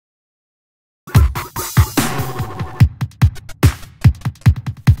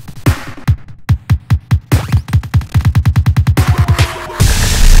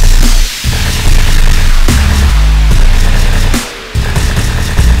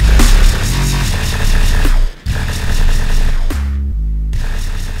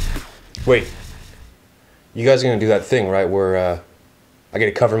Wait, you guys are gonna do that thing, right, where I get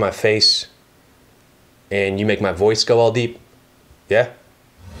to cover my face and you make my voice go all deep? Yeah?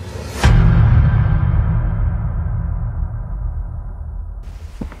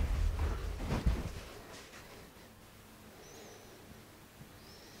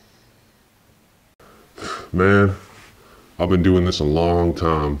 Man, I've been doing this a long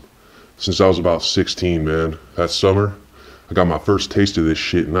time. Since I was about 16, man. That summer, I got my first taste of this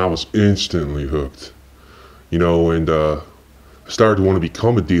shit and I was instantly hooked. You know, and I started to want to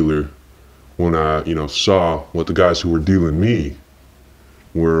become a dealer when I, saw what the guys who were dealing me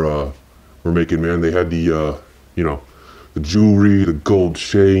were making, man. They had the jewelry, the gold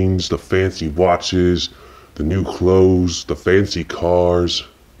chains, the fancy watches, the new clothes, the fancy cars,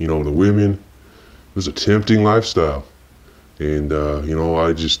 the women. It was a tempting lifestyle. And, I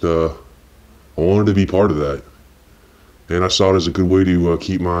wanted to be part of that. And I saw it as a good way to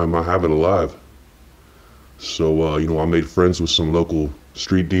keep my habit alive. So, I made friends with some local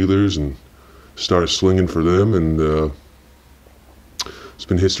street dealers and started slinging for them. And it's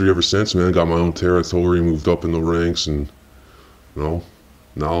been history ever since, man. Got my own territory, moved up in the ranks, and, now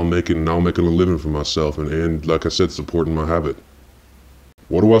I'm making a living for myself. And like I said, supporting my habit.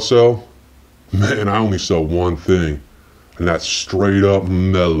 What do I sell? Man, I only sell one thing. And that's straight up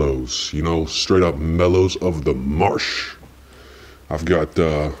mellows, straight up mellows of the marsh. I've got,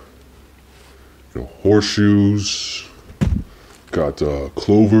 horseshoes, got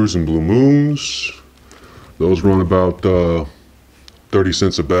clovers and blue moons. Those run about 30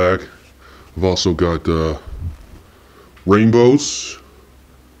 cents a bag. I've also got rainbows.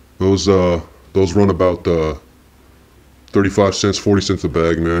 Those run about 35 cents, 40 cents a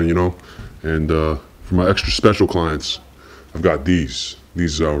bag, man, And for my extra special clients, I've got these.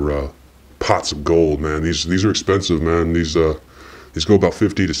 These are pots of gold, man. These are expensive, man. These go about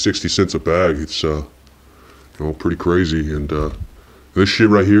 50 to 60 cents a bag. It's pretty crazy. And this shit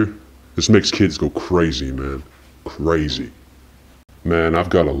right here, this makes kids go crazy, man. Crazy. Man, I've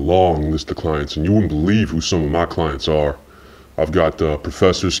got a long list of clients, and you wouldn't believe who some of my clients are. I've got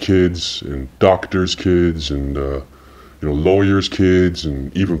professors' kids and doctors' kids and lawyers' kids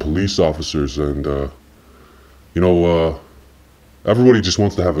and even police officers, and everybody just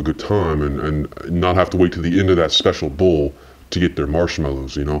wants to have a good time and not have to wait to the end of that special bowl to get their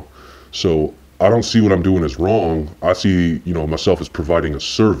marshmallows, So I don't see what I'm doing as wrong. I see, myself as providing a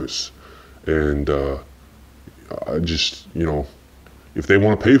service. And I just, if they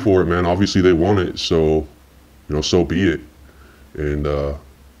want to pay for it, man, obviously they want it. So, so be it. And,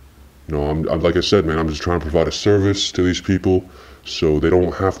 I'm like I said, man, I'm just trying to provide a service to these people so they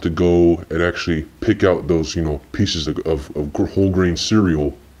don't have to go and actually pick out those, pieces of whole grain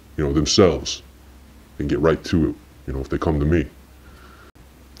cereal, themselves and get right to it, if they come to me.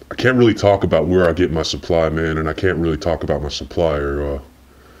 I can't really talk about where I get my supply, man, and I can't really talk about my supplier.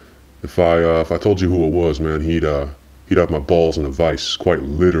 If I told you who it was, man, he'd have my balls in a vice, quite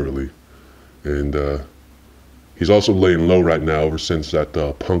literally. And he's also laying low right now ever since that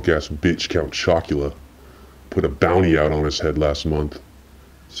punk-ass bitch Count Chocula put a bounty out on his head last month.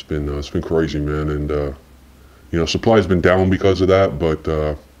 It's been crazy, man, and supply's been down because of that, but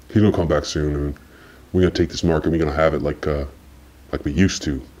he's gonna come back soon, and we're gonna take this market, we're gonna have it like we used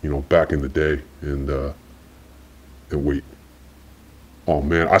to, back in the day, and wait. Oh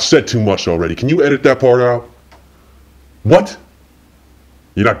man, I said too much already. Can you edit that part out? What?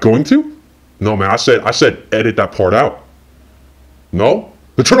 You're not going to? No, man, I said edit that part out. No?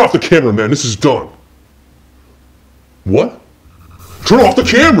 Then turn off the camera, man. This is done. What? Turn off the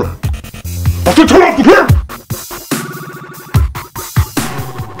camera! I said turn off the camera!